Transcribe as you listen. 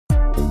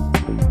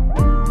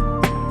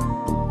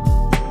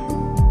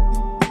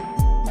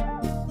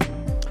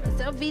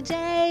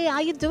DJ,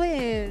 how you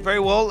doing? Very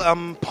well.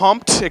 I'm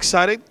pumped,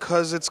 excited,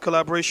 because it's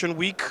collaboration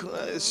week.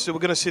 So we're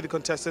going to see the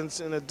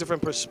contestants in a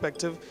different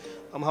perspective,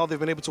 how they've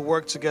been able to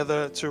work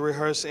together to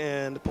rehearse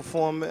and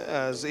perform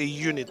as a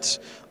unit,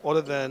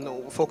 other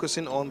than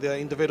focusing on their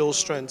individual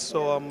strengths.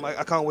 So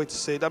I can't wait to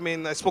see it. I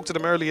mean, I spoke to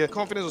them earlier.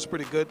 Confidence was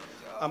pretty good.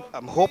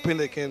 I'm hoping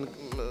they can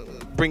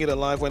bring it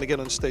alive when they get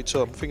on stage.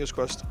 So fingers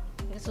crossed.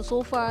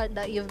 So far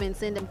that you've been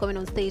seeing them coming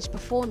on stage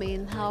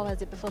performing, how has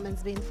the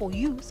performance been for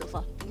you so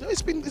far? No,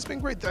 it's been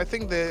great. I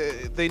think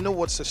they know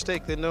what's at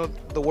stake. They know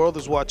the world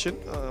is watching.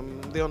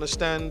 They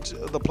understand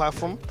the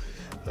platform.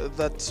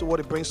 That's what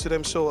it brings to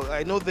them. So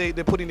I know they're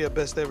putting their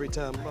best every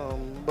time.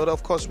 But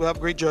of course, we have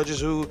great judges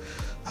who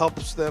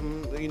helps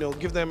them,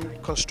 give them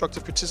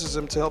constructive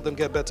criticism to help them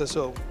get better.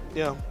 So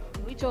yeah.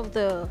 Which of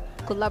the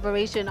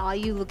collaboration are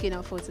you looking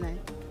out for tonight?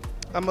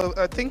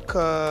 I think.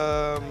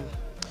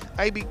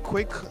 IB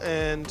Quick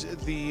and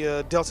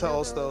the Delta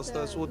All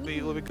Stars would be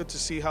good to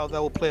see how that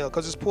will play out,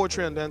 because it's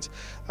poetry and dance.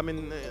 I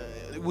mean,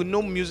 we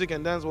know music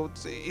and dance,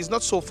 it's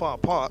not so far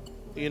apart,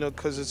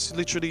 because it's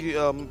literally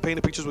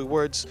painting pictures with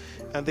words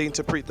and they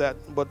interpret that.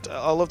 But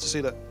I love to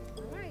see that.